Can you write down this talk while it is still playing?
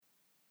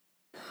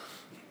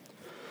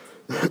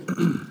If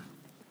you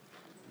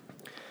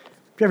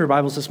have your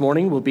Bibles this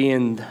morning, we'll be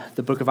in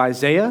the book of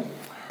Isaiah.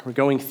 We're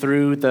going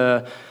through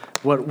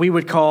what we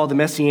would call the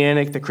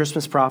Messianic, the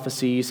Christmas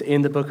prophecies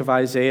in the book of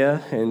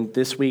Isaiah. And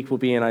this week we'll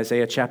be in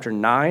Isaiah chapter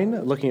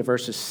 9, looking at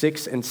verses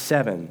 6 and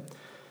 7.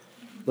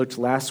 Looked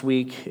last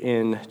week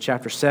in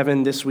chapter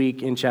 7, this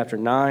week in chapter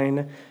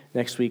 9,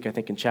 next week I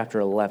think in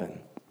chapter 11.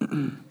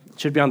 It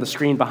should be on the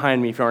screen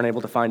behind me if you aren't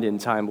able to find it in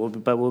time.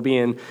 But we'll be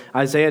in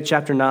Isaiah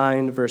chapter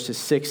 9, verses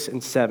 6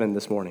 and 7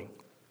 this morning.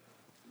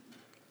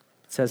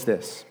 It says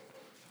this: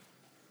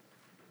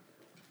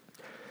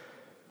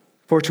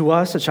 "For to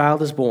us a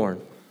child is born,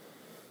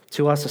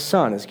 to us a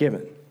son is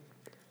given,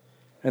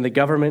 and the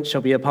government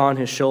shall be upon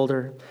his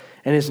shoulder,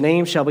 and his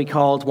name shall be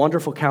called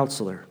Wonderful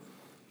Counselor,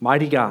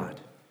 Mighty God,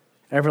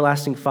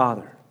 Everlasting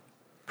Father,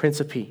 Prince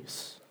of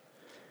Peace.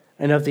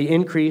 And of the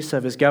increase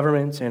of his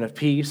government and of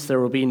peace there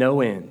will be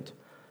no end,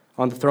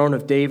 on the throne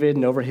of David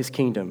and over his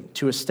kingdom,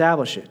 to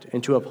establish it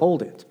and to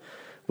uphold it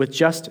with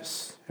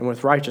justice and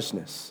with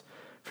righteousness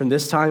from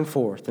this time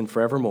forth and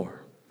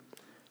forevermore.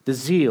 The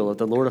zeal of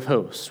the Lord of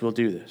hosts will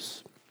do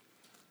this."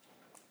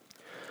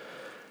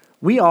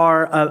 We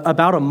are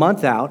about a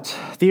month out,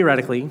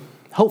 theoretically,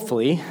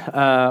 hopefully,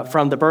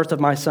 from the birth of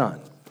my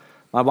son.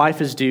 My wife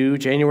is due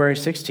January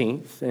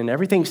 16th, and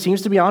everything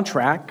seems to be on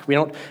track. We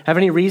don't have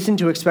any reason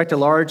to expect a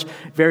large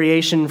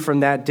variation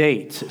from that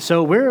date.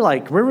 So we're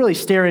really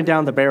staring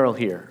down the barrel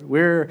here.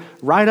 We're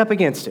right up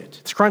against it.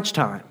 It's crunch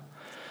time.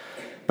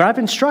 But I've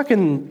been struck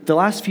in the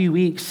last few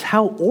weeks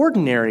how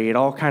ordinary it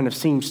all kind of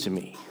seems to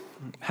me.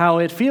 How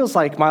it feels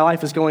like my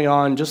life is going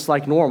on just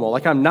like normal,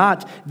 like I'm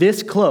not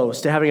this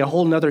close to having a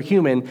whole nother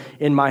human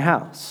in my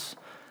house.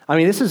 I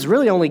mean, this is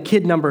really only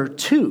kid number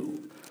 2.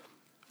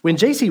 When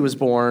JC was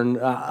born,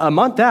 a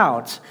month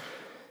out,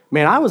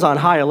 man, I was on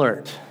high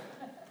alert.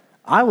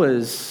 I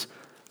was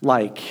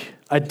like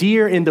a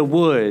deer in the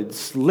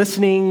woods,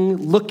 listening,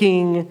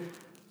 looking,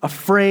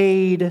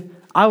 afraid.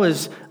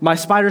 My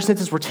spider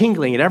senses were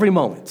tingling at every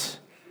moment.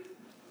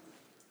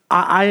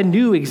 I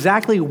knew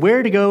exactly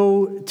where to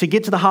go to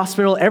get to the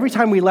hospital. Every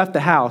time we left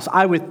the house,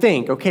 I would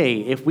think,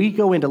 okay, if we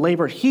go into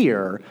labor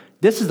here,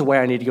 this is the way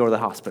I need to go to the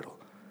hospital.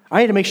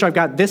 I need to make sure I've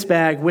got this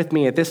bag with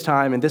me at this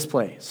time in this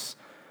place.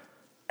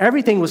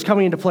 Everything was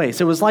coming into place.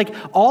 It was like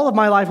all of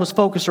my life was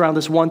focused around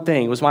this one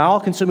thing. It was my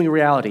all-consuming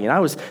reality, and I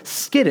was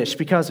skittish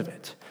because of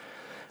it.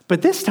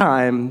 But this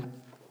time,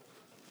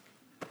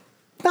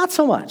 not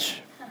so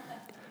much.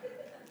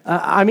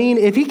 I mean,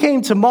 if he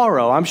came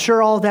tomorrow, I'm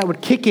sure all of that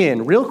would kick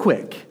in real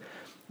quick.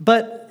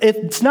 But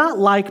it's not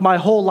like my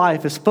whole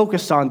life is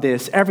focused on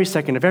this every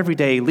second of every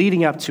day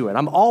leading up to it.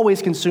 I'm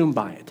always consumed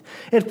by it.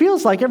 It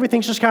feels like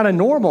everything's just kind of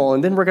normal,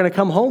 and then we're going to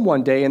come home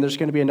one day and there's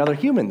going to be another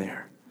human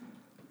there.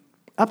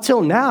 Up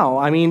till now,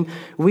 I mean,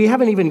 we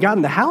haven't even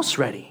gotten the house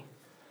ready.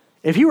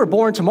 If he were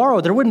born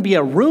tomorrow, there wouldn't be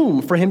a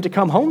room for him to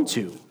come home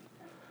to.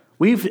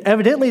 We've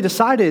evidently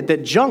decided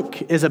that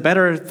junk is a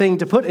better thing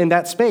to put in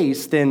that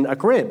space than a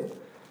crib.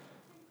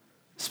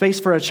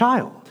 Space for a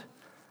child.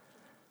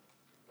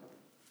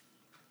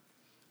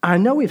 I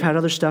know we've had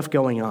other stuff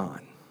going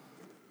on.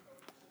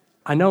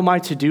 I know my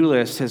to-do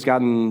list has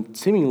gotten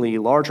seemingly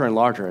larger and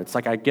larger. It's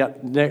like I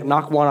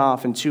knock one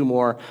off and 2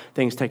 more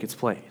things take its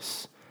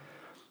place.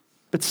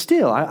 But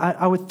still,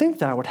 I would think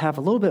that I would have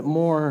a little bit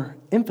more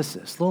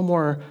emphasis, a little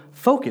more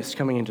focus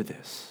coming into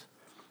this.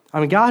 I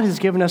mean, God has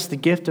given us the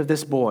gift of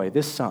this boy,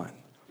 this son.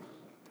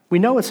 We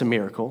know it's a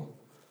miracle.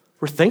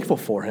 We're thankful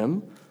for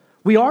him.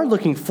 We are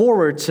looking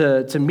forward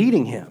to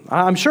meeting him.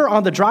 I'm sure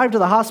on the drive to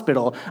the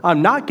hospital,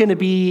 I'm not going to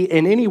be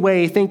in any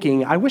way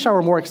thinking, I wish I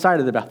were more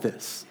excited about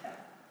this.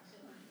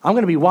 I'm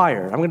going to be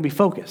wired. I'm going to be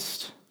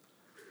focused.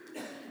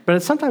 But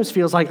it sometimes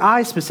feels like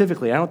I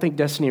don't think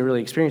Destiny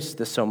really experiences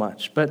this so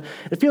much, but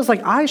it feels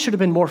like I should have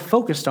been more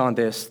focused on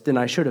this than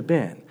I should have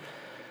been.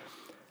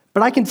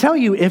 But I can tell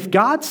you, if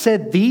God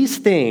said these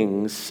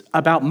things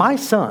about my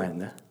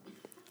son,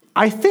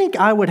 I think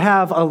I would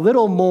have a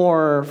little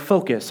more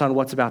focus on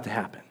what's about to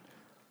happen.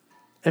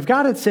 If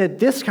God had said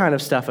this kind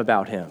of stuff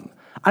about him,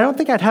 I don't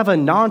think I'd have a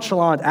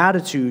nonchalant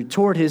attitude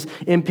toward his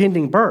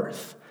impending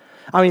birth.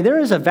 I mean, there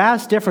is a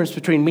vast difference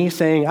between me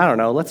saying, I don't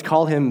know, let's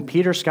call him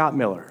Peter Scott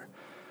Miller,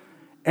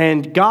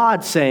 and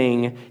God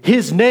saying,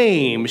 his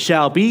name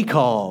shall be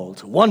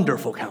called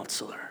Wonderful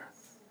Counselor,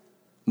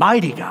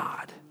 Mighty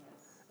God,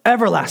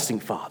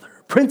 Everlasting Father,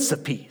 Prince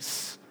of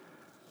Peace.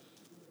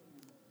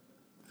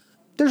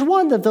 There's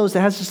one of those that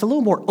has just a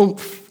little more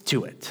oomph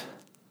to it,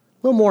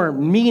 a little more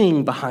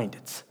meaning behind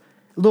it,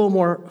 a little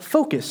more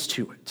focus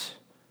to it.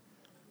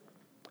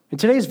 In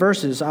today's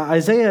verses,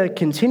 Isaiah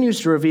continues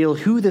to reveal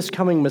who this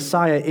coming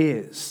Messiah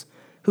is,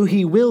 who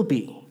he will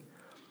be.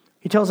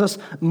 He tells us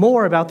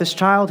more about this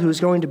child who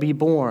is going to be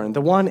born,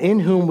 the one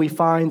in whom we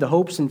find the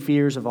hopes and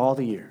fears of all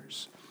the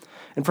years.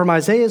 And from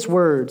Isaiah's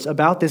words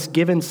about this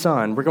given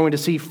son, we're going to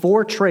see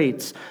 4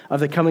 traits of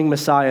the coming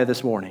Messiah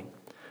this morning.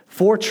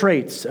 4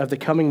 traits of the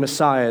coming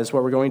Messiah is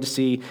what we're going to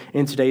see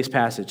in today's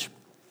passage.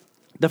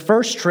 The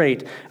first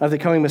trait of the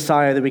coming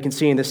Messiah that we can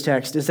see in this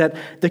text is that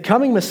the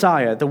coming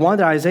Messiah, the one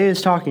that Isaiah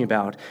is talking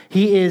about,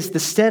 he is the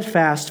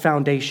steadfast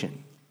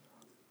foundation.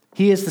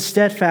 He is the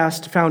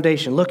steadfast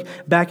foundation. Look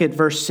back at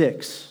verse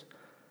 6.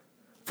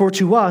 For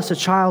to us a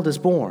child is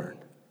born,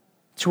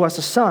 to us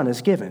a son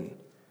is given,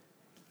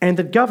 and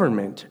the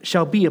government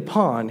shall be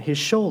upon his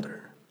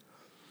shoulder.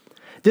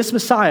 This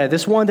Messiah,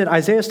 this one that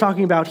Isaiah is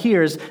talking about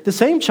here, is the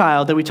same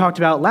child that we talked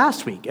about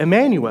last week,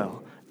 Emmanuel,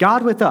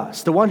 God with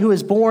us, the one who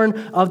is born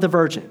of the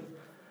virgin.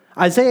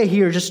 Isaiah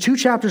here, just 2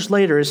 chapters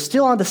later, is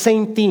still on the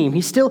same theme.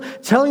 He's still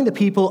telling the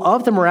people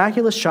of the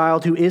miraculous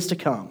child who is to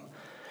come.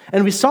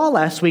 And we saw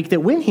last week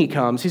that when he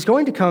comes, he's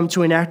going to come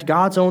to enact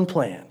God's own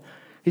plan.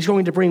 He's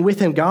going to bring with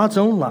him God's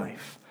own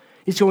life.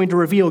 He's going to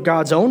reveal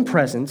God's own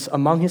presence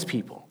among his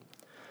people.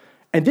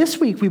 And this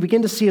week, we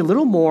begin to see a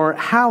little more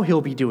how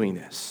he'll be doing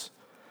this,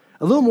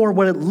 a little more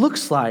what it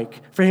looks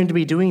like for him to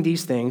be doing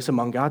these things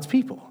among God's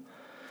people.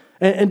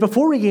 And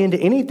before we get into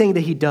anything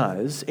that he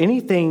does,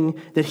 anything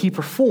that he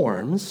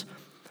performs,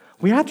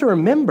 we have to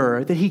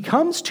remember that he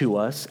comes to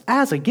us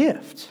as a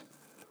gift.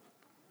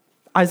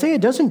 Isaiah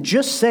doesn't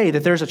just say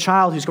that there's a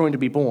child who's going to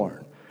be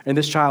born, and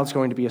this child's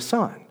going to be a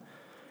son.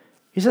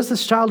 He says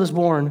this child is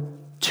born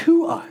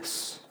to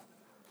us,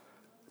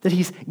 that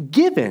he's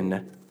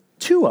given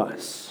to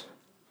us.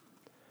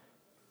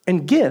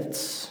 And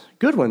gifts,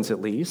 good ones at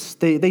least,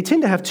 they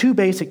tend to have 2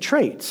 basic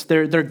traits.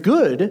 They're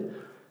good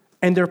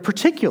and they're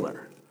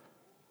particular.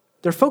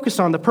 They're focused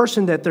on the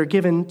person that they're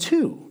given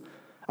to.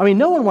 I mean,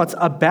 no one wants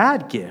a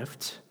bad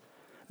gift,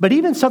 but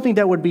even something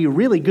that would be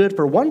really good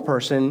for one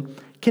person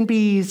can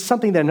be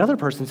something that another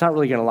person's not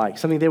really going to like,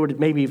 something they would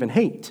maybe even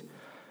hate.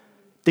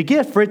 The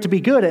gift, for it to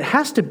be good, it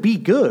has to be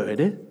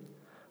good,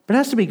 but it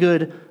has to be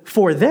good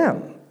for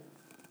them.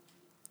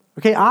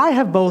 Okay, I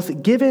have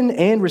both given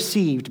and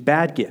received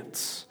bad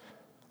gifts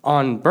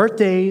on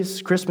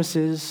birthdays,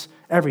 Christmases,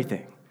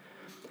 everything.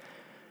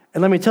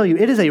 And let me tell you,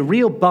 it is a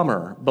real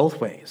bummer both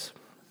ways.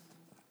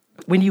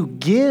 When you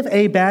give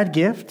a bad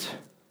gift,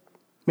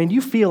 man,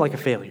 you feel like a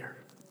failure.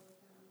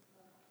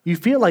 You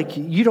feel like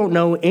you don't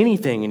know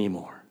anything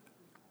anymore.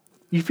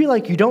 You feel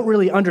like you don't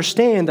really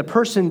understand the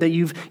person that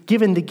you've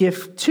given the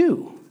gift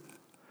to.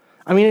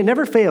 I mean, it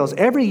never fails.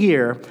 Every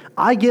year,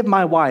 I give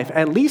my wife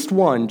at least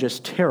one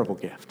just terrible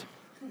gift.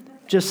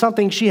 Just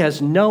something she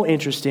has no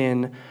interest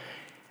in,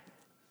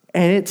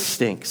 and it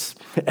stinks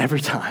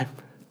every time.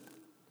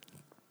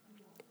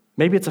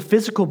 Maybe it's a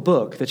physical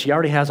book that she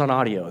already has on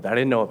audio that I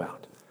didn't know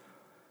about.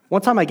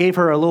 One time I gave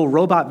her a little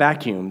robot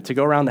vacuum to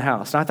go around the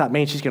house, and I thought,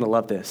 man, she's going to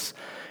love this.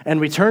 And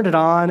we turned it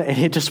on, and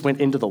it just went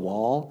into the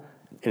wall,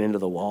 and into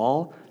the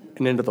wall,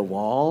 and into the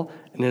wall,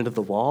 and into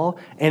the wall,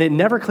 and it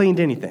never cleaned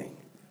anything.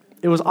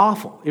 It was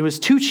awful. It was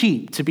too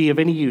cheap to be of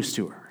any use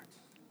to her.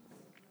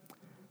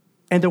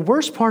 And the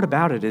worst part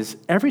about it is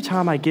every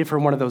time I give her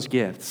one of those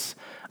gifts,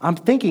 I'm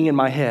thinking in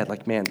my head,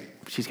 like, man,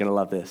 she's going to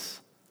love this.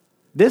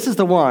 This is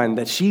the one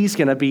that she's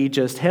going to be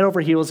just head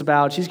over heels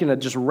about. She's going to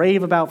just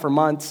rave about for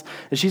months.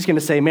 And she's going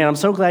to say, man, I'm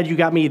so glad you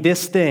got me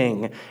this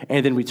thing.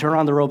 And then we turn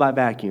on the robot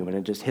vacuum, and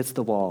it just hits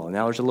the wall. And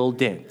now there's a little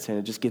dent, and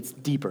it just gets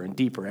deeper and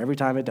deeper every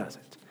time it does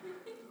it.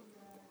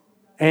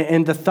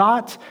 And the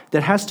thought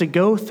that has to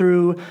go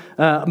through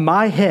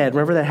my head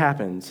whenever that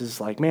happens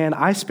is like, man,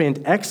 I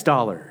spent X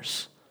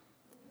dollars,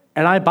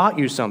 and I bought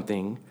you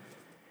something,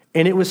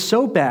 and it was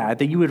so bad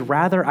that you would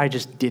rather I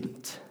just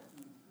didn't.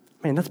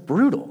 Man, that's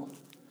brutal.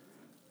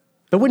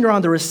 But when you're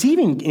on the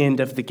receiving end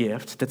of the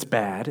gift that's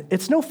bad,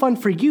 it's no fun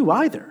for you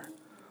either.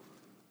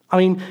 I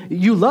mean,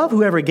 you love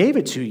whoever gave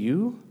it to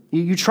you.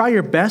 You try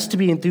your best to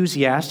be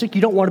enthusiastic.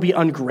 You don't want to be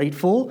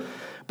ungrateful.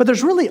 But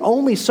there's really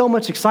only so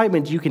much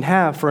excitement you can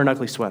have for an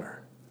ugly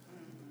sweater.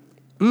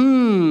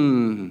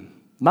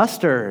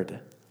 Mustard.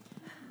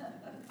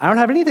 I don't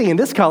have anything in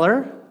this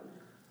color.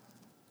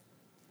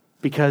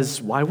 Because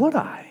why would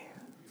I?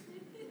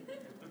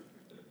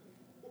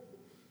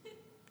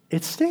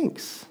 It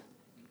stinks.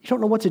 You don't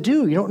know what to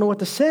do. You don't know what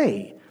to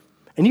say.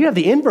 And you have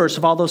the inverse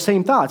of all those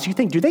same thoughts. You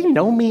think, do they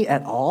know me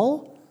at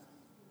all?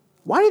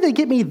 Why did they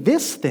get me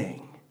this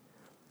thing?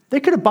 They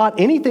could have bought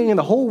anything in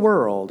the whole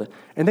world,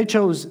 and they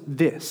chose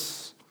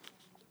this.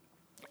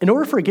 In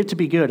order for a gift to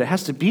be good, it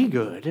has to be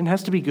good, and it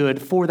has to be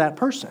good for that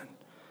person.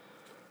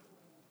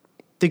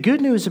 The good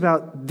news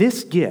about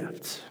this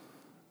gift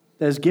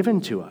that is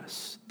given to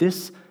us,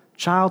 this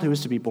child who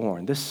is to be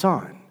born, this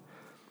son,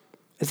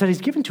 is that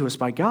he's given to us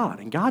by God,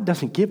 and God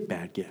doesn't give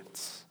bad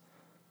gifts.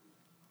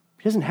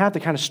 He doesn't have the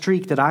kind of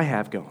streak that I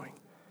have going.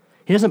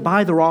 He doesn't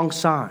buy the wrong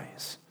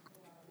size.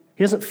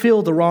 He doesn't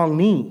fill the wrong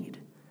need.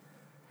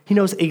 He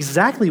knows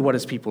exactly what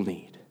his people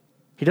need.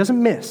 He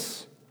doesn't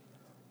miss.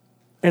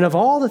 And of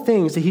all the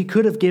things that he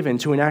could have given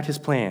to enact his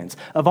plans,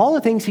 of all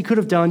the things he could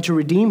have done to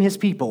redeem his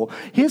people,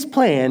 his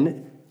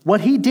plan,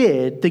 what he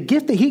did, the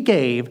gift that he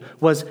gave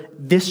was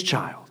this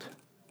child,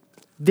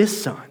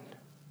 this son.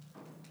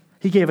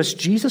 He gave us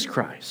Jesus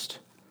Christ,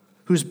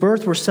 whose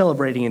birth we're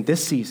celebrating in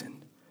this season.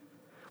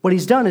 What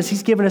he's done is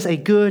he's given us a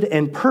good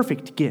and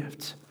perfect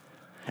gift.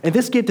 And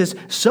this gift is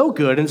so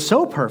good and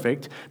so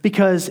perfect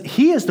because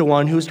he is the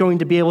one who's going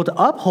to be able to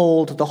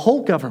uphold the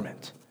whole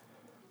government.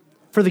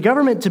 For the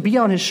government to be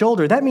on his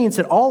shoulder, that means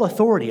that all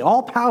authority,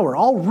 all power,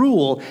 all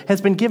rule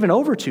has been given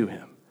over to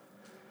him.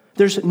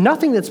 There's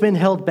nothing that's been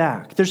held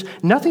back. There's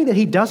nothing that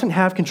he doesn't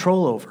have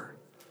control over.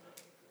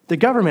 The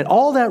government,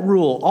 all that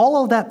rule,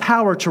 all of that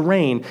power to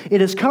reign,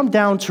 it has come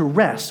down to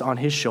rest on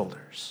his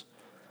shoulders.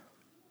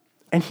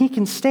 And he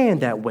can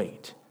stand that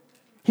weight.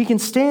 He can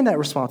stand that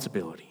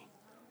responsibility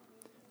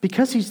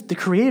because he's the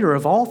creator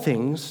of all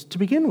things to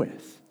begin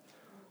with.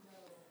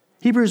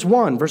 Hebrews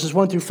 1, verses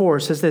 1 through 4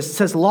 says this. It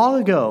says, long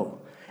ago,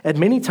 at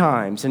many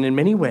times and in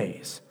many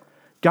ways,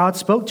 God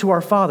spoke to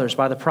our fathers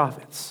by the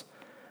prophets.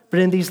 But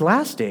in these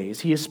last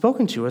days, he has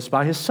spoken to us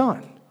by his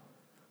Son,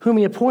 whom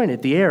he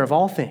appointed the heir of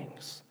all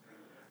things,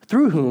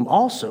 through whom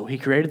also he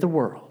created the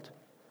world.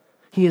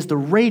 He is the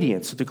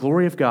radiance of the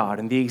glory of God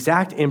and the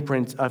exact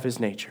imprint of his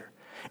nature.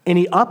 And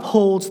he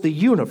upholds the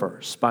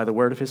universe by the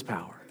word of his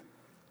power.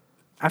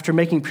 After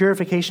making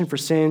purification for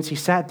sins, he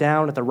sat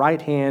down at the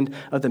right hand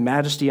of the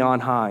Majesty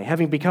on high,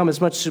 having become as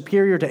much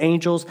superior to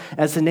angels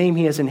as the name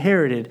he has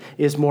inherited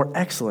is more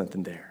excellent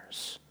than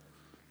theirs.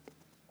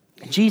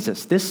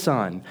 Jesus, this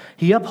Son,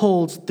 he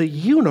upholds the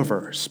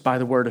universe by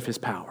the word of his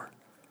power.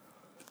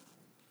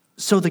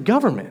 So the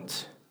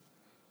government,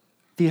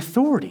 the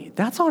authority,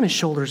 that's on his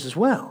shoulders as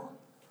well.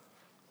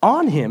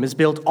 On him is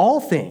built all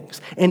things,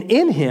 and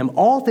in him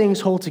all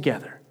things hold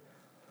together.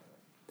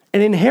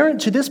 And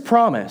inherent to this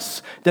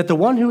promise that the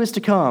one who is to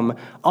come,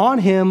 on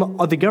him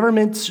the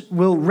government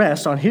will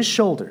rest on his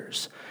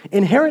shoulders,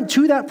 inherent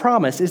to that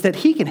promise is that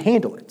he can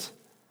handle it,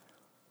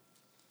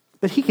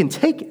 that he can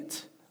take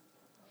it.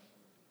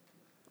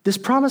 This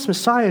promised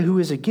Messiah who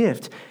is a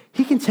gift,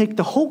 he can take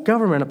the whole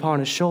government upon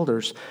his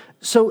shoulders.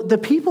 So the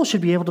people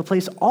should be able to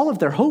place all of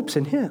their hopes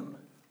in him.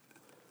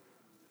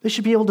 They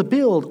should be able to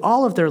build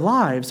all of their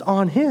lives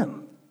on him.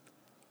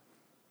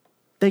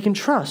 They can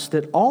trust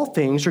that all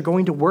things are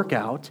going to work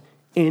out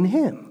in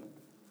him.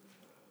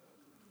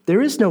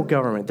 There is no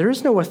government, there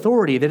is no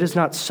authority that is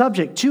not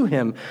subject to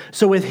him.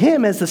 So with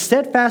him as the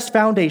steadfast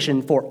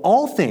foundation for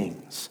all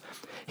things,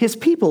 his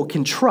people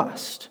can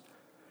trust.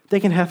 They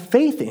can have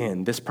faith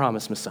in this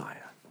promised Messiah.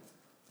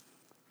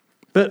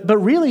 But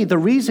really, the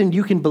reason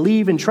you can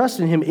believe and trust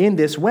in him in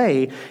this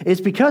way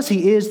is because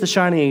he is the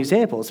shining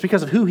example. It's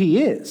because of who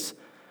he is.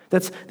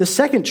 That's the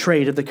second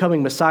trait of the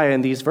coming Messiah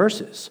in these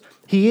verses.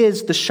 He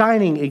is the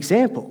shining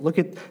example. Look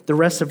at the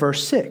rest of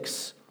verse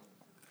 6.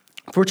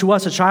 For to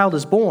us a child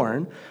is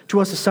born, to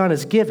us a son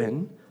is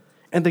given,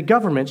 and the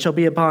government shall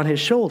be upon his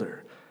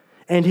shoulder,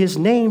 and his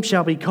name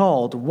shall be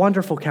called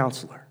Wonderful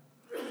Counselor,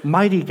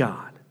 Mighty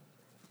God,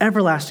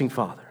 Everlasting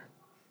Father,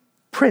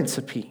 Prince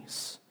of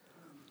Peace.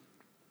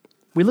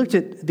 We looked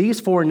at these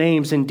four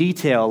names in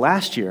detail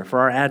last year for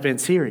our Advent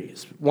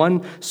series,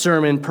 one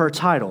sermon per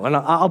title. And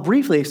I'll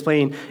briefly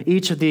explain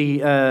each of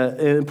the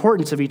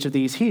importance of each of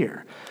these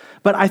here.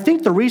 But I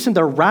think the reason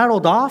they're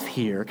rattled off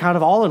here, kind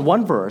of all in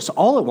one verse,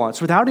 all at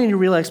once, without any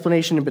real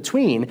explanation in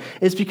between,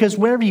 is because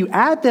whenever you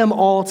add them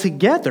all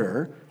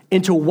together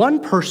into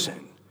one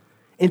person,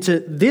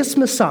 into this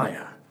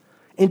Messiah,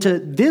 into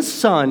this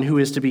Son who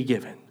is to be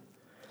given,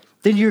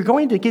 then you're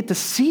going to get to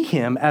see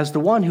him as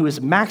the one who is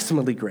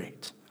maximally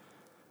great.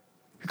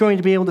 You're going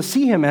to be able to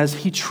see him as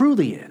he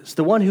truly is,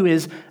 the one who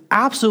is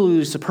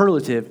absolutely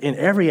superlative in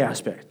every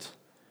aspect.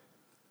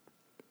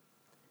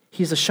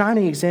 He's a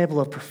shining example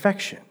of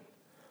perfection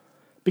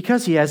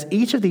because he has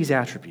each of these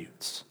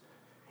attributes,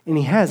 and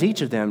he has each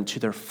of them to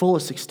their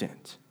fullest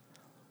extent.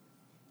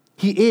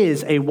 He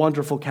is a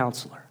wonderful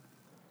counselor.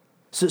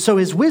 So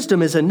his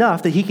wisdom is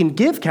enough that he can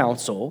give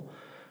counsel,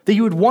 that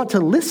you would want to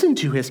listen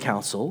to his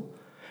counsel,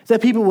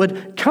 that people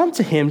would come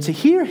to him to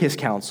hear his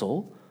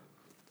counsel,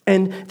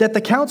 and that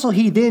the counsel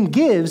he then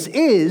gives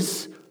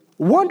is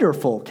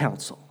wonderful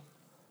counsel.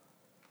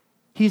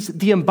 He's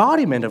the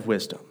embodiment of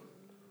wisdom.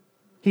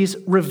 He's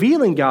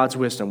revealing God's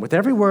wisdom with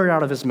every word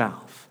out of his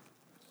mouth.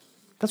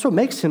 That's what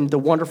makes him the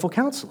wonderful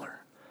counselor.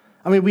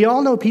 I mean, we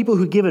all know people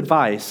who give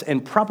advice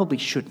and probably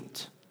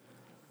shouldn't.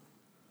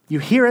 You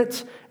hear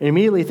it and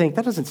immediately think,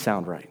 that doesn't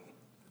sound right.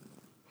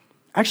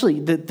 Actually,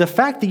 the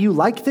fact that you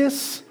like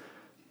this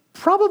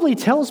probably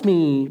tells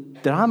me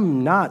that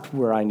I'm not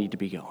where I need to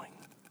be going,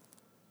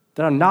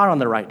 that I'm not on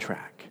the right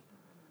track.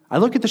 I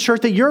look at the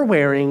shirt that you're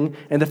wearing,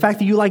 and the fact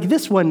that you like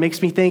this one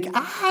makes me think,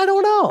 I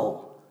don't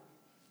know.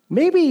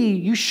 Maybe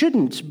you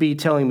shouldn't be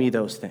telling me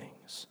those things.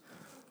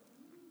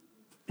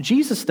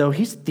 Jesus, though,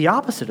 he's the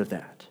opposite of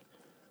that.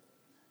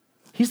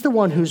 He's the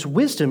one whose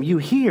wisdom you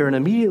hear and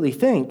immediately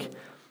think,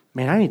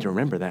 man, I need to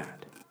remember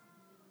that.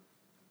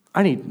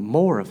 I need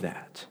more of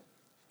that.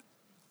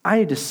 I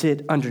need to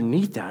sit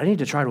underneath that. I need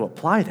to try to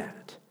apply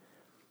that.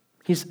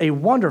 He's a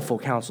wonderful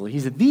counselor.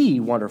 He's the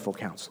wonderful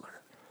counselor.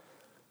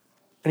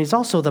 And he's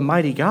also the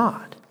mighty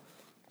God.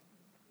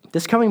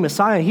 This coming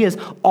Messiah, he has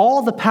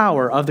all the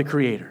power of the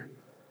Creator.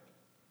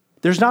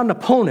 There's not an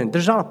opponent,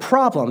 there's not a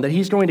problem that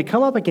he's going to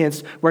come up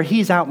against where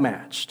he's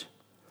outmatched.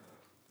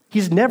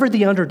 He's never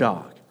the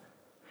underdog.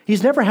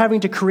 He's never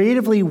having to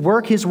creatively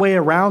work his way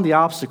around the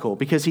obstacle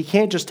because he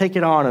can't just take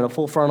it on in a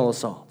full frontal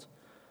assault.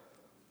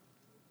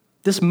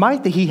 This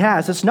might that he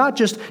has, it's not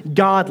just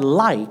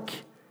God-like,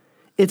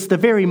 it's the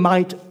very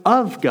might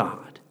of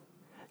God.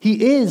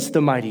 He is the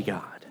mighty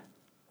God.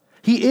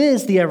 He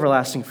is the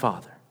everlasting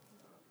Father.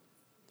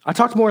 I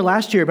talked more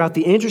last year about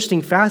the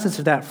interesting facets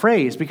of that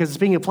phrase because it's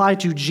being applied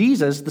to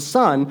Jesus, the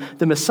Son,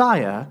 the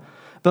Messiah.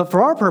 But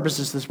for our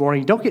purposes this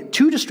morning, don't get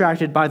too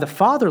distracted by the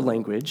Father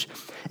language,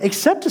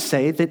 except to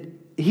say that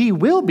he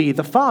will be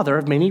the Father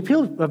of many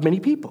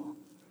people,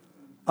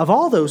 of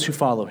all those who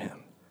follow him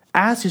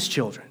as his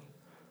children.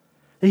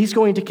 And he's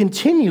going to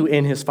continue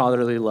in his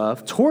fatherly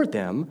love toward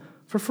them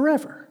for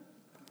forever.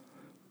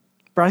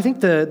 But I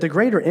think the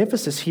greater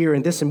emphasis here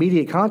in this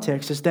immediate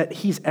context is that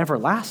he's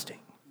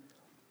everlasting,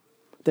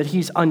 that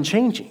he's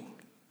unchanging,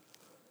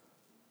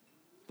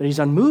 that he's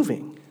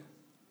unmoving,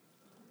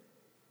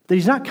 that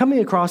he's not coming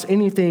across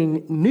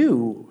anything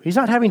new. He's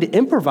not having to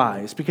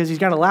improvise because he's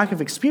got a lack of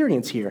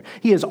experience here.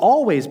 He has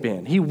always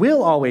been. He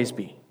will always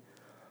be.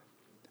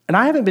 And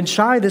I haven't been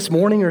shy this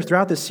morning or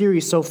throughout this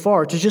series so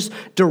far to just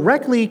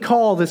directly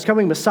call this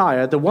coming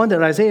Messiah, the one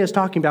that Isaiah is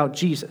talking about,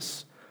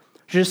 Jesus.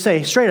 Just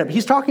say straight up,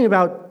 he's talking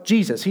about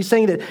Jesus. He's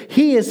saying that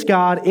he is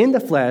God in the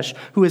flesh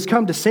who has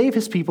come to save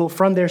his people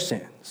from their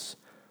sins.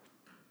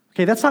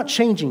 Okay, that's not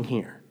changing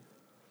here.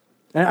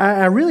 And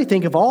I really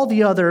think of all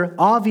the other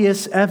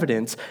obvious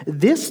evidence,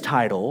 this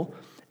title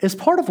is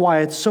part of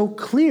why it's so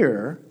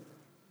clear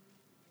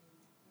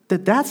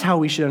that that's how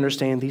we should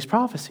understand these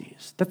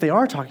prophecies, that they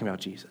are talking about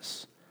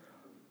Jesus.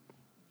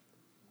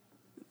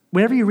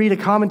 Whenever you read a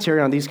commentary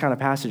on these kind of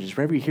passages,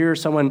 whenever you hear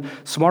someone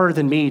smarter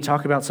than me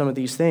talk about some of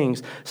these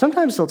things,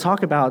 sometimes they'll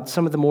talk about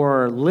some of the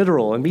more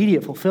literal,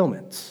 immediate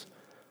fulfillments.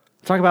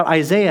 Talk about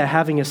Isaiah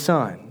having a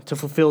son to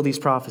fulfill these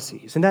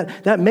prophecies. And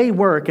that may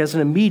work as an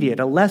immediate,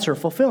 a lesser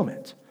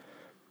fulfillment.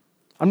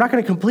 I'm not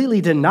going to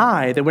completely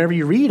deny that whenever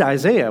you read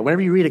Isaiah,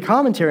 whenever you read a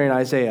commentary on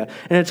Isaiah,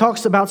 and it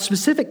talks about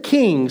specific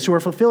kings who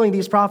are fulfilling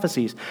these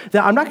prophecies,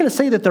 that I'm not going to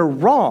say that they're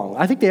wrong.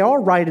 I think they are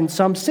right in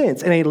some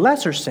sense, in a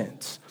lesser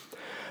sense.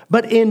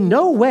 But in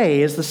no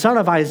way is the son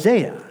of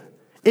Isaiah,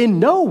 in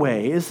no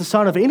way is the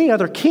son of any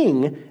other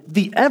king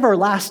the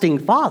everlasting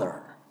Father.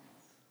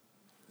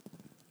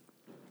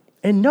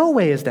 In no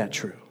way is that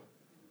true.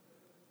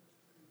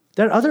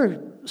 That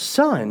other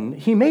son,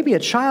 he may be a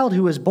child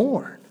who is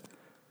born.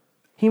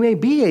 He may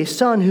be a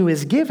son who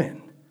is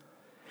given.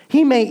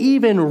 He may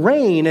even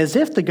reign as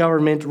if the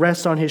government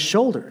rests on his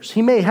shoulders.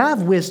 He may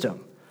have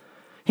wisdom.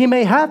 He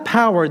may have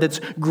power that's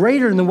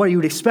greater than what you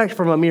would expect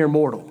from a mere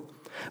mortal.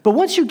 But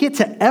once you get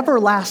to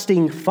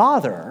everlasting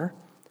Father,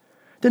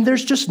 then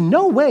there's just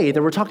no way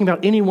that we're talking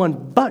about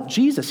anyone but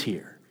Jesus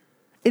here,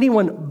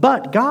 anyone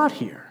but God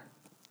here.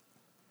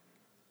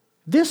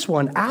 This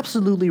one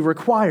absolutely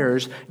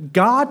requires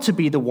God to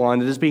be the one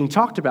that is being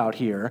talked about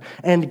here,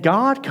 and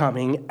God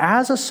coming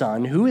as a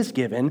son who is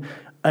given,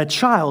 a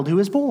child who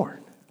is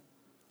born.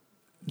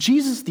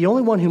 Jesus is the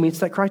only one who meets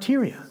that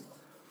criteria.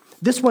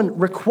 This one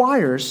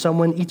requires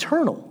someone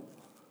eternal.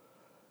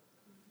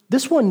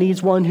 This one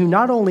needs one who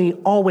not only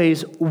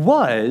always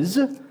was,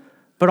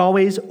 but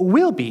always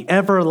will be,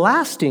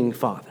 everlasting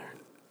Father.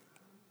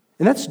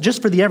 And that's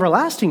just for the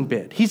everlasting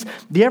bit. He's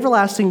the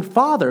everlasting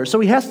Father,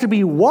 so he has to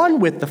be one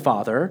with the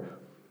Father.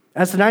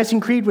 As the Nicene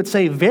Creed would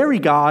say, very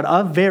God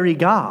of very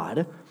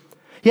God.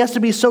 He has to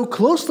be so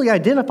closely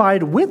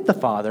identified with the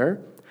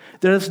Father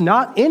that it's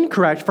not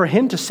incorrect for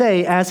him to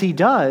say, as he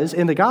does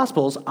in the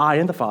Gospels, I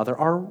and the Father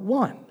are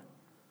one.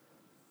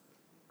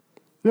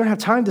 We don't have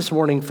time this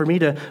morning for me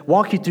to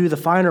walk you through the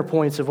finer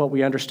points of what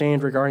we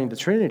understand regarding the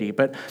Trinity,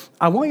 but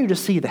I want you to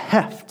see the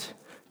heft,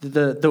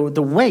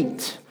 the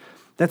weight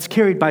that's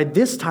carried by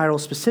this title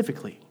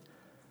specifically,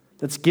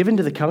 that's given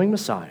to the coming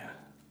Messiah,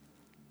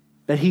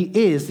 that he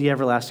is the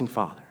everlasting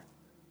Father.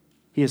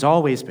 He has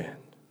always been.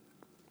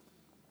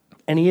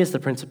 And he is the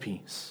Prince of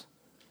Peace.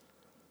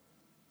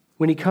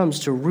 When he comes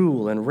to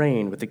rule and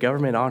reign with the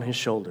government on his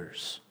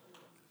shoulders,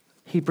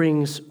 he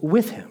brings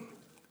with him,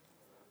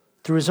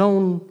 through his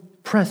own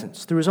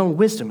presence, through his own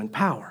wisdom and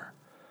power,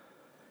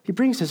 he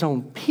brings his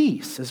own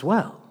peace as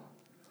well.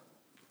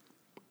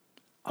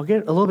 I'll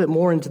get a little bit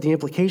more into the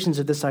implications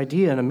of this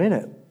idea in a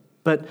minute,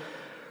 but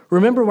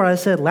remember what I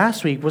said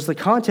last week was the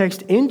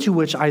context into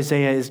which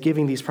Isaiah is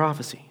giving these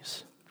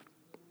prophecies.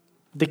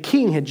 The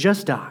king had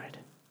just died.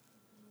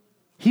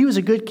 He was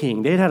a good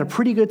king. They had had a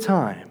pretty good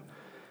time,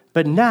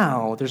 but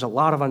now there's a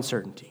lot of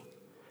uncertainty.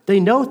 They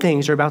know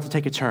things are about to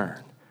take a turn.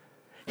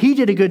 He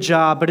did a good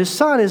job, but his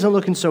son isn't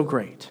looking so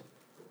great.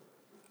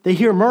 They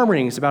hear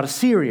murmurings about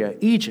Assyria,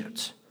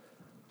 Egypt.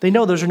 They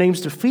know those are names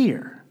to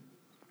fear.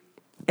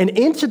 And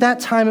into that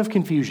time of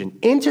confusion,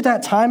 into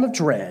that time of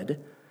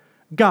dread,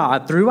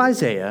 God, through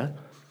Isaiah,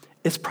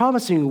 is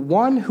promising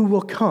one who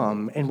will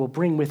come and will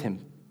bring with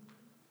him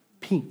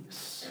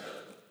peace,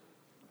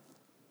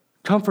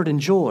 comfort and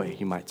joy,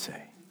 you might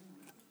say.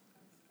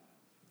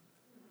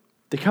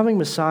 The coming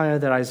Messiah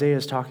that Isaiah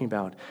is talking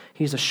about,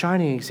 he's a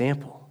shining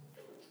example.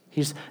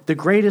 He's the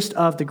greatest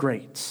of the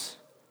greats.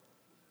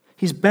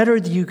 He's better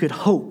than you could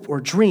hope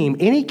or dream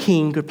any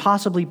king could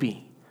possibly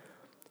be.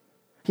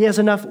 He has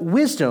enough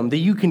wisdom that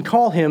you can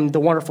call him the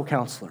wonderful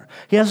counselor.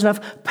 He has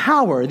enough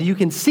power that you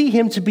can see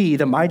him to be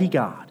the mighty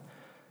God.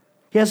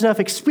 He has enough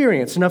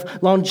experience,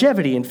 enough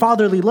longevity and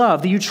fatherly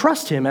love that you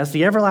trust him as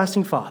the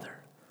everlasting Father.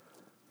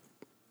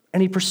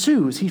 And he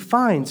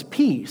finds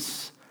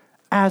peace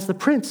as the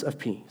Prince of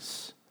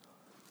Peace.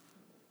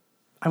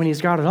 I mean,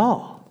 he's got it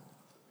all.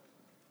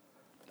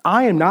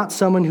 I am not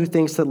someone who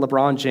thinks that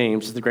LeBron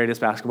James is the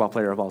greatest basketball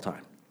player of all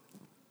time.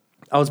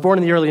 I was born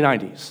in the early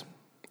 90s.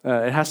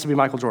 It has to be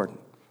Michael Jordan.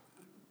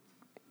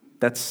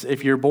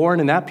 If you're born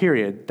in that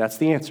period, that's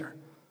the answer.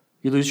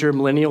 You lose your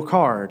millennial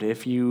card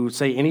if you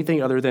say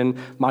anything other than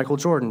Michael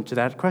Jordan to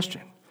that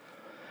question.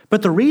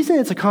 But the reason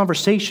it's a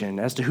conversation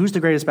as to who's the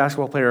greatest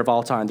basketball player of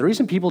all time, the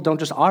reason people don't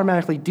just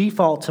automatically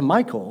default to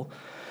Michael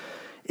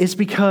is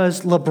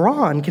because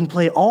LeBron can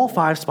play all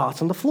 5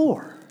 spots on the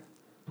floor.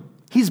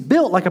 He's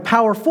built like a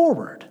power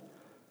forward.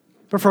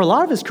 But for a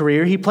lot of his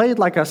career, he played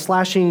like a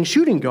slashing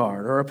shooting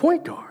guard or a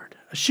point guard,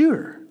 a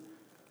shooter.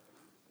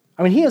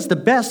 I mean, he has the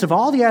best of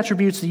all the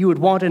attributes that you would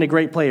want in a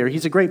great player.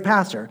 He's a great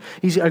passer.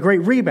 He's a great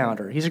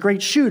rebounder. He's a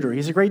great shooter.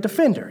 He's a great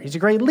defender. He's a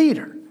great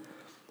leader.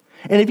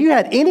 And if you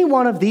had any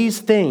one of these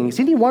things,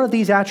 any one of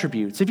these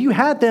attributes, if you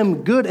had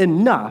them good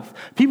enough,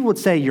 people would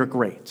say you're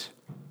great.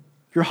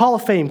 You're Hall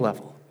of Fame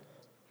level.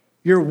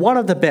 You're one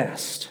of the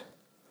best.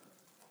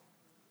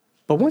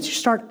 But once you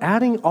start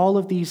adding all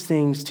of these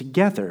things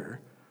together,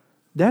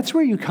 that's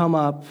where you come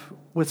up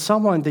with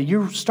someone that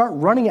you start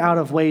running out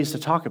of ways to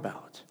talk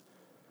about.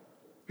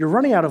 You're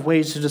running out of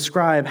ways to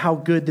describe how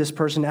good this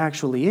person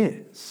actually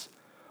is.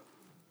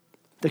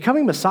 The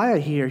coming Messiah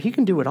here, he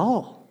can do it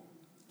all.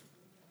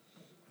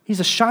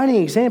 He's a shining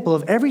example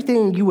of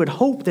everything you would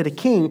hope that a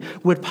king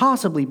would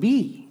possibly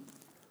be.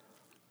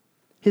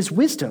 His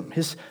wisdom,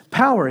 his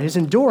power, his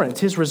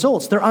endurance, his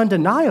results, they're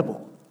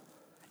undeniable.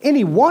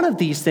 Any one of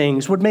these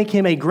things would make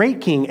him a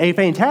great king, a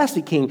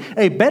fantastic king,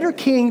 a better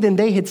king than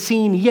they had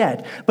seen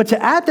yet. But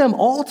to add them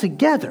all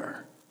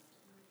together,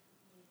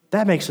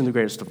 that makes him the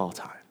greatest of all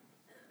time.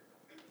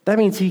 That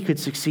means he could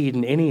succeed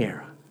in any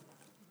era.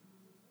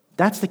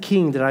 That's the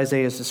king that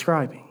Isaiah is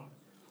describing.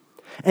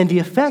 And the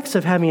effects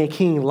of having a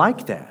king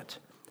like that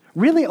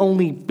really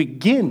only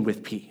begin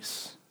with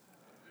peace.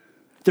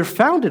 They're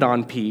founded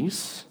on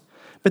peace,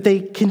 but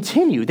they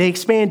continue. They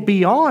expand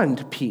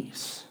beyond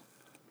peace.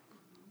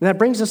 And that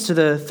brings us to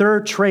the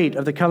third trait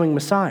of the coming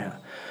Messiah.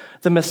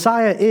 The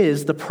Messiah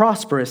is the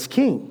prosperous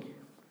king.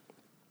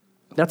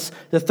 That's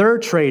the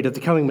third trait of the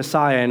coming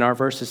Messiah in our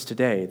verses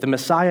today. The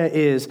Messiah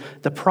is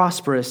the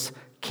prosperous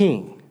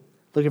king.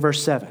 Look at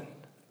verse 7.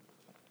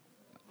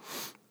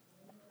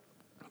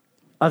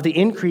 Of the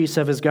increase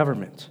of his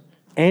government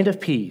and of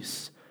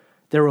peace,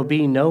 there will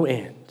be no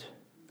end.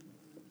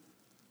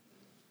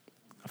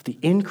 Of the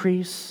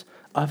increase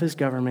of his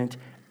government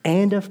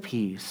and of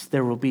peace,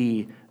 there will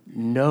be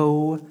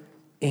no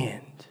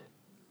end.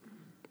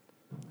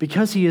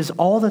 Because he is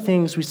all the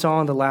things we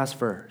saw in the last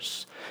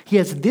verse. He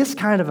has this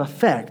kind of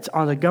effect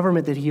on the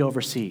government that he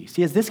oversees.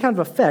 He has this kind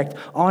of effect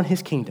on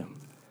his kingdom.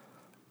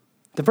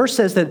 The verse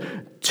says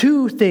that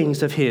 2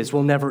 things of his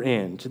will never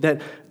end,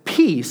 that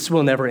peace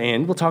will never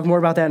end. We'll talk more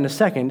about that in a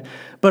second.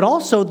 But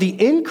also the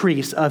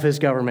increase of his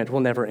government will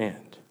never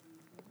end.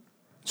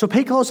 So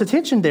pay close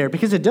attention there,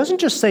 because it doesn't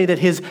just say that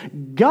his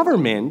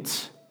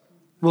government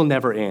will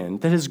never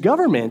end, that his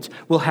government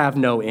will have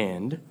no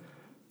end,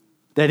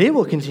 that it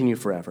will continue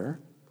forever.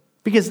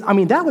 Because, I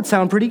mean, that would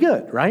sound pretty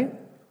good, right?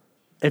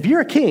 If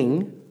you're a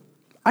king,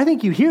 I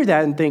think you hear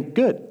that and think,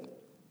 good,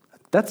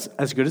 that's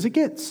as good as it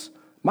gets.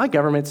 My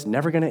government's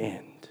never going to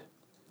end.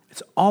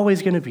 It's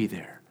always going to be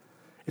there.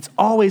 It's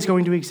always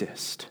going to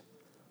exist.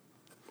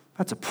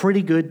 That's a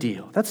pretty good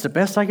deal. That's the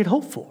best I could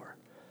hope for.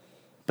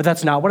 But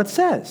that's not what it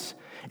says.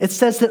 It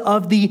says that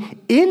of the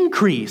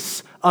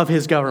increase of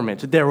his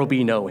government, there will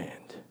be no end.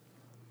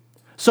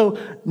 So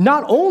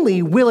not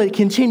only will it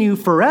continue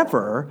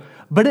forever,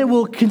 but it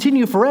will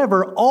continue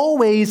forever,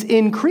 always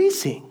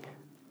increasing,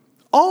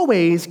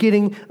 always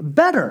getting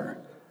better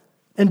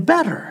and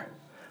better,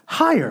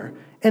 higher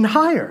and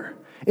higher.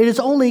 It is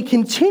only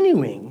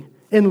continuing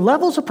in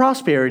levels of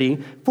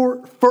prosperity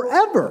for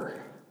forever.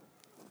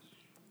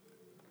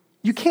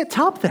 You can't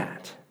top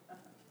that.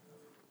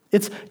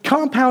 It's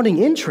compounding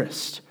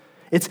interest.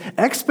 It's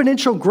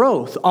exponential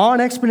growth on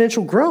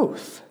exponential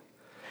growth.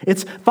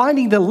 It's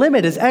finding the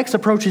limit as x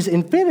approaches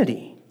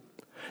infinity.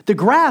 The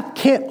graph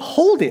can't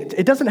hold it.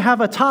 It doesn't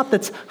have a top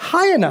that's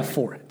high enough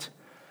for it.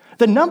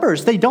 The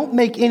numbers, they don't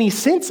make any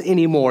sense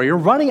anymore. You're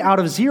running out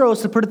of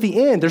zeros to put at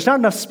the end. There's not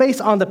enough space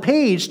on the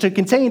page to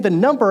contain the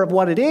number of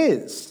what it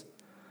is.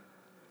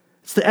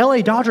 It's the LA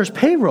Dodgers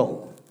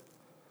payroll.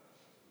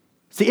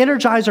 It's the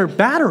Energizer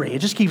battery. It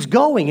just keeps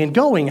going and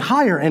going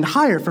higher and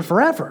higher for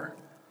forever.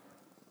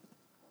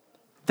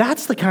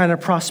 That's the kind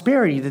of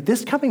prosperity that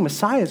this coming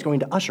Messiah is going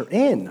to usher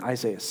in,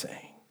 Isaiah is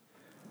saying.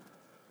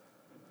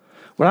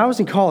 When I was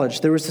in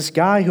college, there was this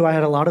guy who I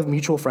had a lot of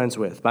mutual friends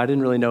with, but I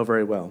didn't really know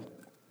very well.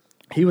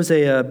 He was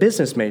a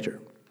business major,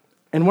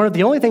 and one of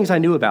the only things I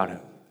knew about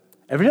him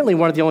evidently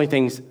one of the only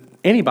things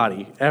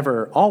anybody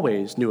ever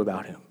always knew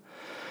about him,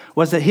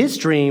 was that his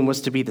dream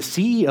was to be the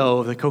CEO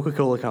of the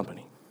Coca-Cola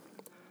company.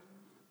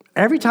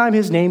 Every time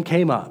his name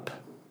came up,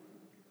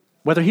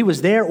 whether he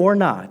was there or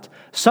not,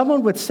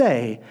 someone would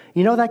say,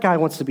 you know, that guy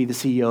wants to be the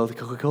CEO of the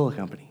Coca-Cola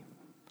company.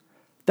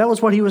 That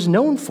was what he was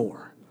known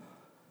for.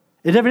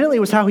 It evidently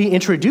was how he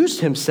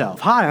introduced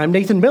himself. Hi, I'm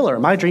Nathan Miller.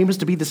 My dream is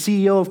to be the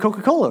CEO of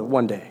Coca-Cola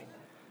one day.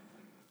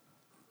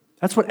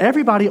 That's what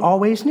everybody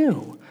always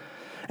knew.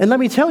 And let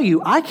me tell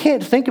you, I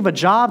can't think of a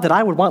job that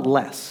I would want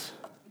less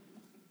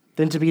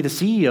than to be the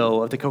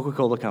CEO of the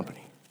Coca-Cola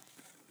company.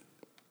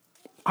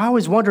 I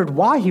always wondered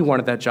why he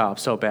wanted that job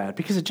so bad,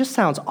 because it just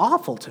sounds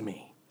awful to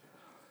me.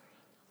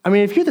 I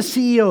mean, if you're the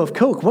CEO of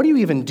Coke, what do you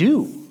even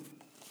do?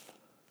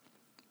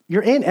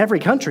 You're in every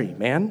country,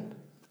 man.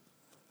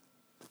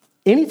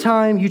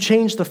 Anytime you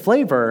change the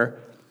flavor,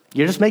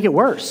 you just make it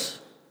worse.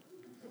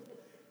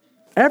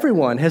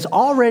 Everyone has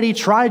already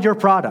tried your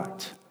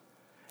product.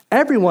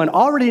 Everyone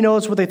already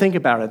knows what they think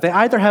about it. They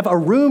either have a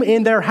room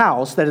in their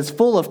house that is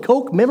full of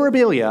Coke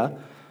memorabilia,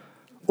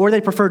 or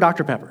they prefer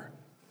Dr. Pepper.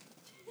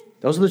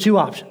 Those are the two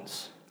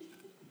options.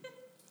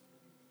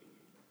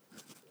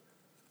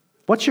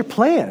 What's your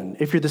plan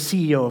if you're the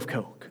CEO of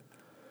Coke?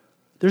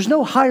 There's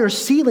no higher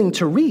ceiling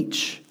to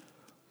reach.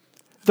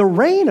 The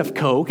reign of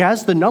Coke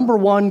as the number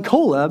one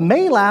cola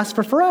may last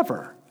for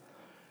forever,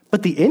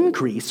 but the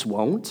increase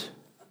won't.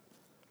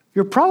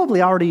 You're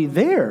probably already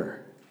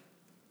there.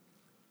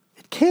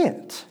 It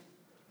can't.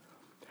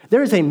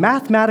 There is a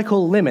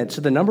mathematical limit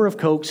to the number of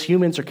Cokes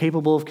humans are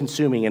capable of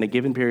consuming in a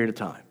given period of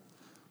time.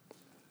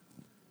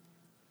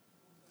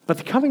 But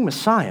the coming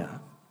Messiah,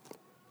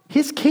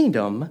 his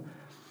kingdom,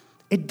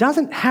 it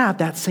doesn't have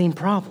that same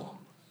problem.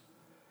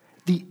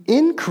 The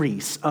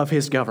increase of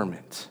his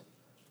government,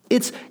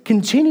 it's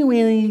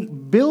continually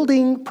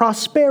building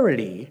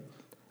prosperity,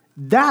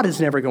 that is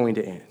never going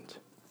to end.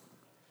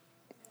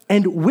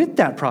 And with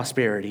that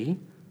prosperity,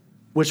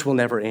 which will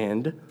never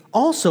end,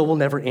 also will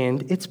never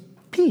end its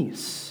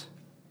peace.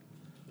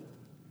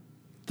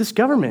 This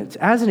government,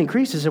 as it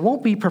increases, it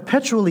won't be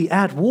perpetually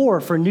at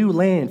war for new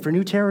land, for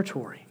new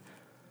territory.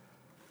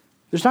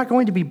 There's not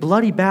going to be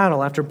bloody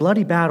battle after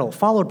bloody battle,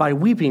 followed by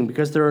weeping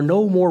because there are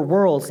no more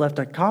worlds left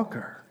to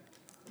conquer.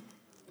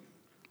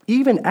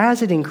 Even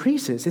as it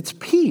increases, its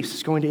peace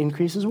is going to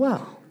increase as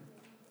well.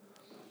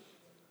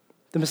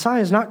 The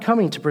Messiah is not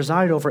coming to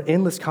preside over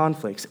endless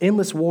conflicts,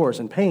 endless wars,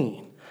 and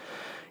pain.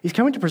 He's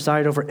coming to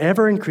preside over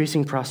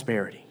ever-increasing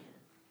prosperity,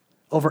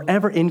 over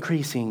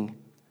ever-increasing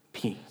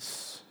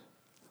peace.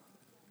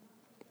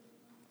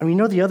 I mean, you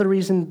know the other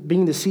reason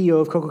being the CEO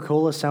of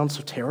Coca-Cola sounds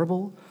so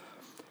terrible?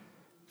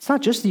 It's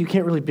not just that you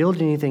can't really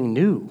build anything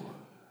new.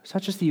 It's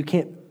not just that you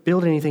can't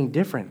build anything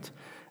different.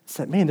 It's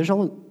that, man, there's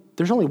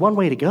only one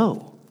way to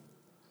go.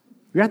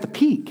 You're at the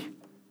peak.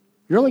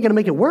 You're only going to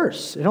make it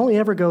worse. It only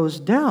ever goes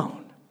down.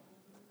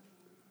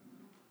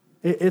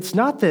 It's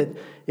not that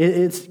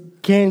it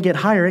can get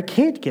higher. It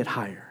can't get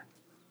higher.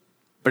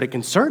 But it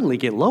can certainly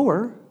get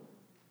lower.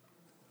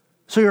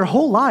 So your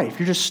whole life,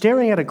 you're just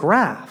staring at a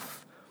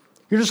graph.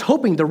 You're just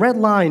hoping the red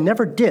line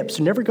never dips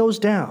and never goes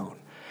down.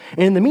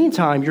 And in the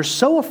meantime, you're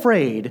so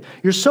afraid,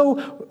 you're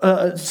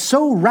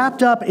so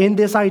wrapped up in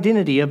this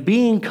identity of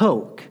being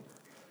Coke.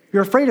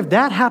 You're afraid of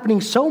that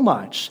happening so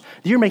much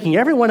that you're making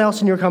everyone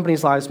else in your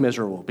company's lives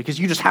miserable because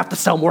you just have to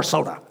sell more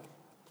soda.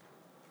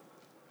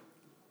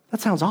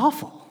 That sounds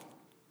awful.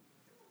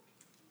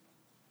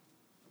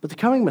 But the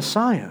coming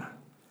Messiah,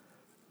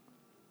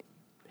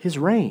 his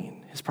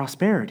reign, his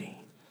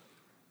prosperity,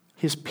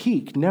 his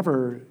peak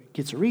never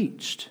gets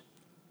reached.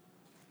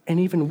 And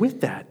even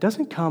with that,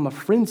 doesn't come a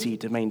frenzy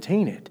to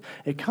maintain it.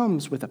 It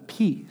comes with a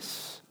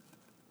peace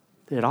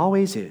that it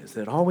always is,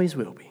 that it always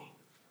will be.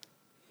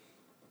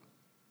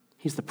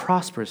 He's the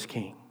prosperous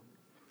king.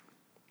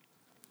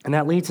 And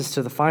that leads us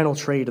to the final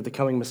trait of the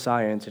coming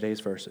Messiah in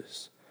today's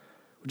verses,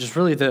 which is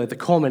really the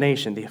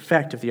culmination, the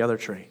effect of the other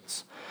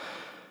traits.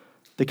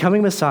 The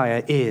coming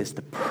Messiah is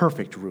the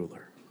perfect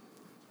ruler.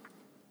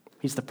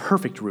 He's the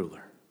perfect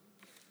ruler.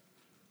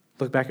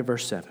 Look back at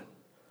verse 7.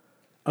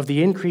 Of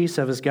the increase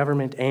of his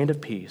government and of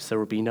peace there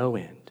will be no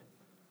end,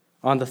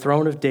 on the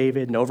throne of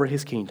David and over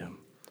his kingdom,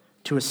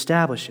 to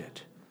establish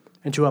it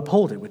and to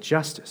uphold it with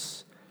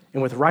justice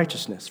and with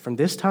righteousness from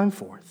this time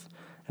forth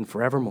and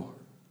forevermore.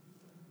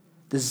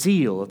 The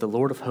zeal of the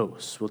Lord of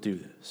hosts will do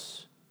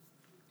this.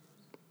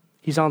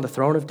 He's on the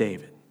throne of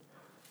David.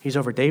 He's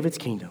over David's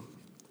kingdom.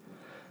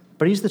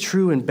 But he's the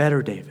true and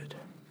better David.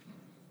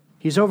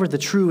 He's over the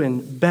true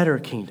and better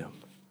kingdom.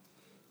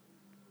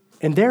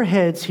 In their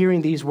heads,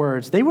 hearing these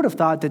words, they would have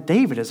thought that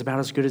David is about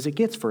as good as it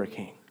gets for a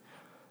king.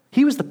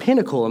 He was the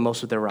pinnacle in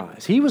most of their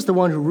eyes. He was the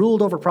one who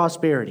ruled over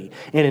prosperity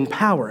and in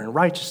power and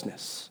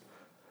righteousness,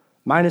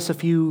 minus a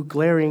few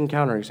glaring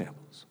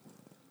counterexamples.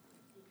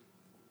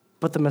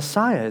 But the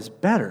Messiah is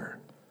better,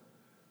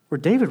 where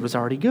David was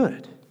already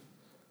good.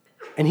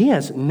 And he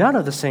has none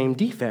of the same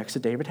defects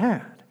that David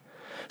had.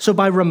 So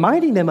by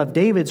reminding them of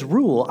David's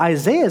rule,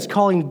 Isaiah is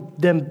calling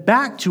them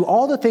back to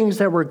all the things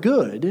that were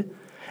good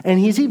And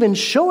he's even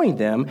showing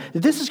them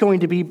that this is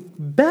going to be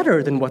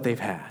better than what they've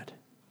had,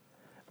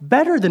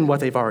 better than what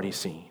they've already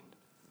seen.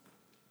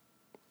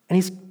 And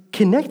he's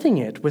connecting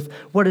it with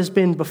what has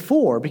been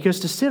before, because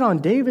to sit on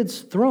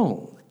David's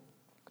throne,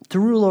 to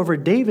rule over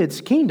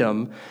David's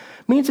kingdom,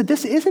 means that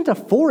this isn't a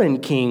foreign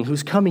king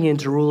who's coming in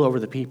to rule over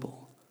the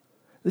people.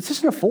 This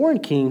isn't a foreign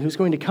king who's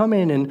going to come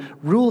in and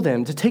rule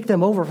them, to take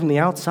them over from the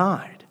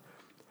outside.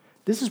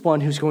 This is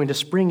one who's going to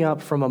spring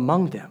up from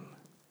among them,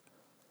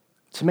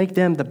 to make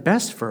them the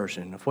best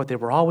version of what they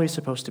were always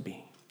supposed to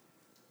be.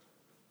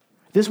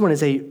 This one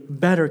is a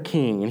better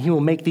king, and he will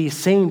make these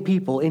same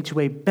people into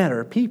a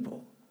better people.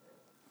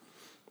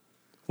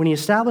 When he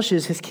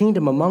establishes his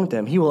kingdom among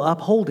them, he will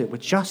uphold it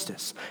with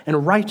justice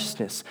and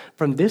righteousness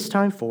from this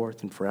time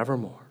forth and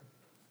forevermore.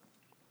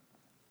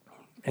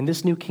 And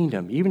this new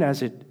kingdom, even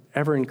as it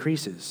ever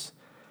increases,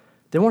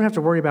 they won't have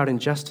to worry about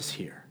injustice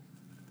here.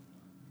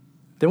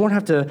 They won't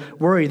have to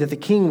worry that the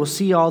king will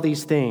see all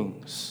these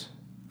things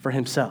for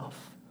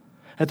himself,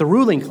 that the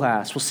ruling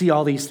class will see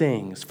all these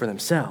things for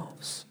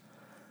themselves,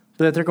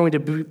 that they're going to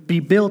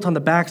be built on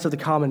the backs of the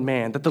common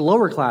man, that the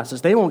lower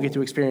classes, they won't get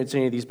to experience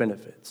any of these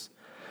benefits.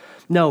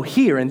 No,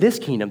 here in this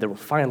kingdom, there will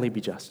finally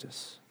be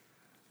justice.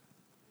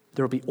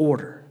 There will be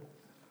order.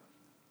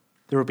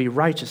 There will be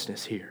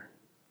righteousness here.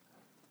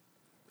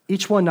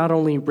 Each one not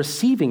only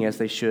receiving as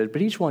they should,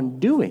 but each one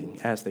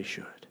doing as they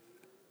should.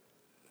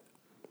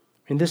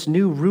 In this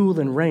new rule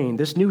and reign,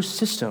 this new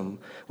system,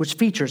 which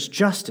features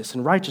justice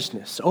and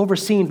righteousness,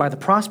 overseen by the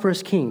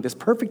prosperous king, this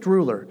perfect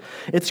ruler,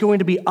 it's going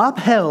to be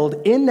upheld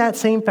in that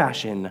same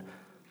fashion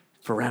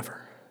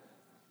forever.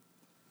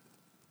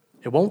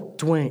 It won't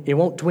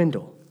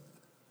dwindle.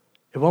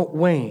 It won't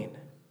wane.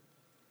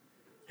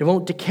 It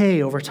won't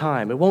decay over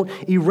time. It won't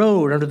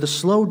erode under the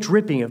slow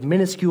dripping of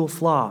minuscule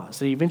flaws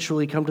that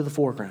eventually come to the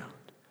foreground.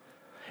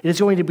 It is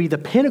going to be the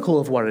pinnacle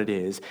of what it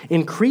is,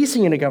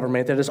 increasing in a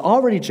government that is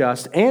already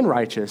just and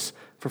righteous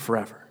for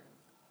forever.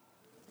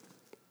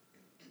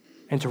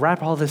 And to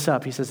wrap all this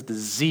up, he says that the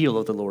zeal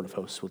of the Lord of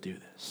hosts will do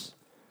this.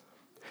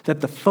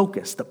 That the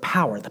focus, the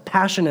power, the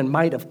passion and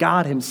might of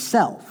God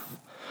himself,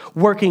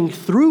 working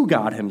through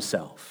God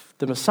himself,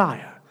 the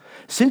Messiah,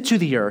 sent to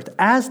the earth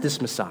as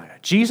this Messiah,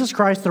 Jesus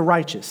Christ the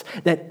righteous,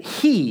 that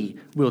he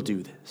will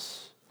do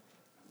this.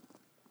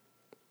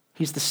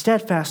 He's the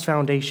steadfast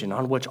foundation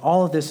on which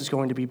all of this is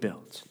going to be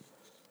built.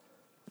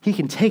 He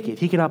can take it.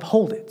 He can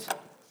uphold it.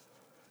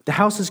 The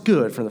house is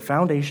good from the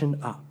foundation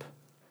up.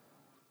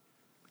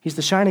 He's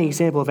the shining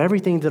example of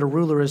everything that a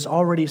ruler is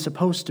already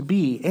supposed to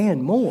be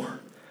and more.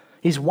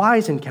 He's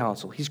wise in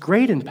counsel. He's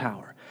great in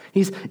power.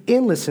 He's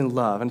endless in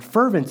love and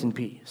fervent in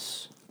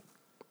peace.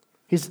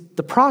 He's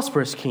the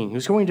prosperous king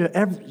who's going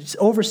to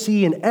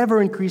oversee an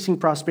ever-increasing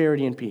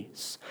prosperity and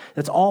peace.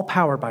 That's all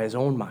powered by his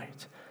own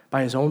might,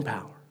 by his own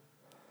power.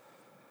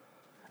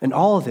 And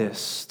all of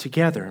this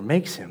together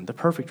makes him the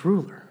perfect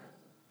ruler.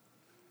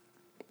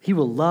 He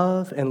will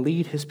love and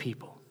lead his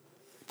people,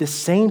 the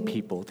same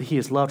people that he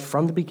has loved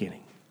from the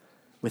beginning,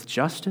 with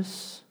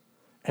justice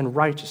and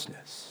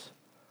righteousness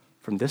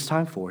from this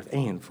time forth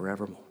and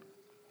forevermore.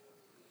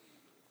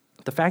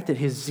 The fact that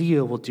his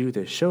zeal will do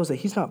this shows that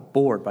he's not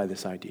bored by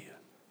this idea.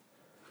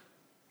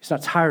 He's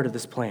not tired of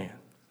this plan.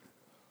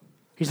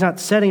 He's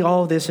not setting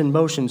all of this in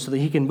motion so that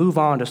he can move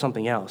on to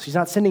something else. He's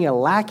not sending a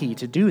lackey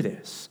to do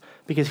this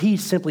because he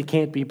simply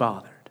can't be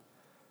bothered.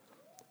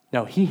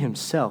 No, he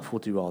himself will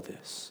do all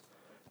this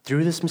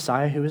through this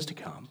Messiah who is to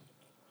come,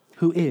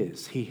 who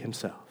is he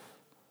himself.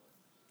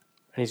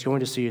 And he's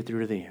going to see it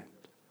through to the end.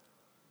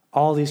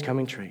 All these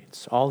coming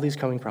traits, all these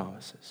coming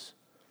promises,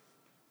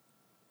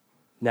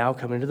 now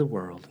come into the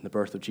world in the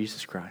birth of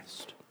Jesus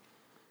Christ,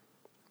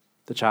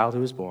 the child who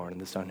was born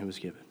and the son who was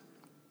given.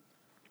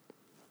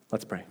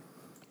 Let's pray.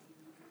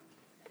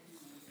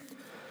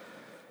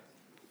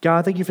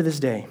 God, thank you for this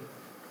day.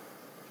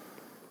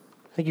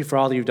 Thank you for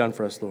all that you've done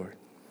for us, Lord.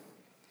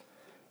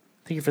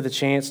 Thank you for the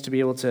chance to be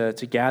able to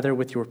gather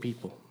with your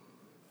people,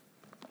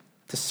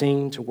 to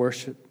sing, to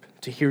worship,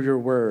 to hear your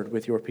word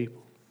with your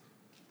people.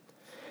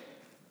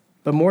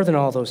 But more than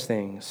all those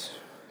things,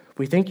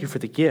 we thank you for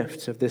the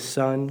gift of this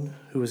son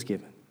who was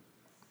given,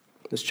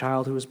 this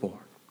child who was born.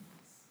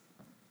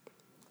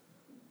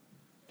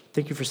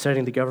 Thank you for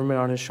setting the government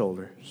on his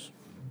shoulders,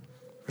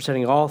 for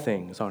setting all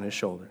things on his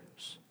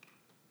shoulders,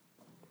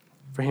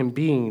 for him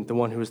being the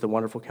one who is the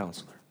wonderful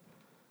counselor,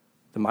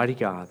 the mighty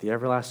God, the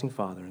everlasting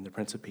Father, and the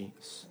Prince of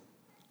Peace.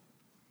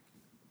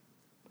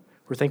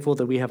 We're thankful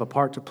that we have a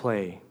part to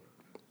play,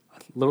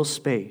 a little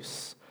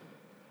space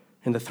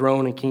in the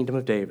throne and kingdom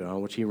of David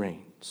on which he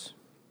reigns.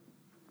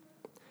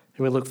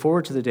 And we look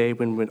forward to the day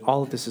when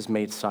all of this is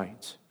made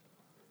sight,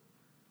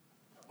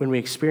 when we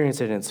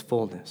experience it in its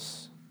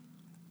fullness,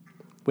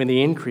 when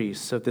the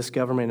increase of this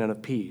government and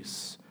of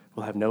peace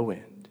will have no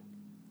end.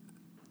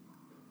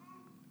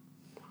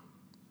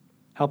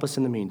 Help us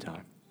in the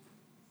meantime.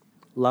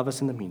 Love us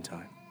in the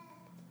meantime.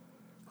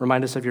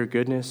 Remind us of your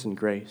goodness and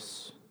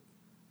grace.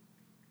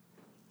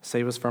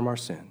 Save us from our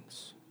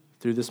sins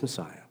through this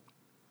Messiah,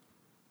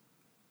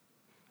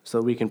 so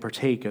that we can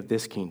partake of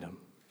this kingdom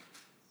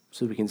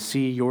so that we can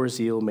see your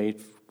zeal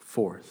made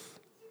forth,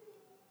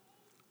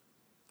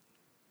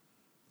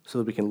 so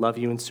that we can love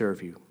you and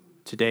serve you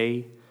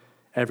today,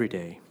 every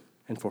day,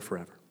 and for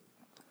forever.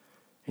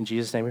 In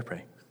Jesus' name we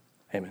pray.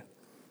 Amen.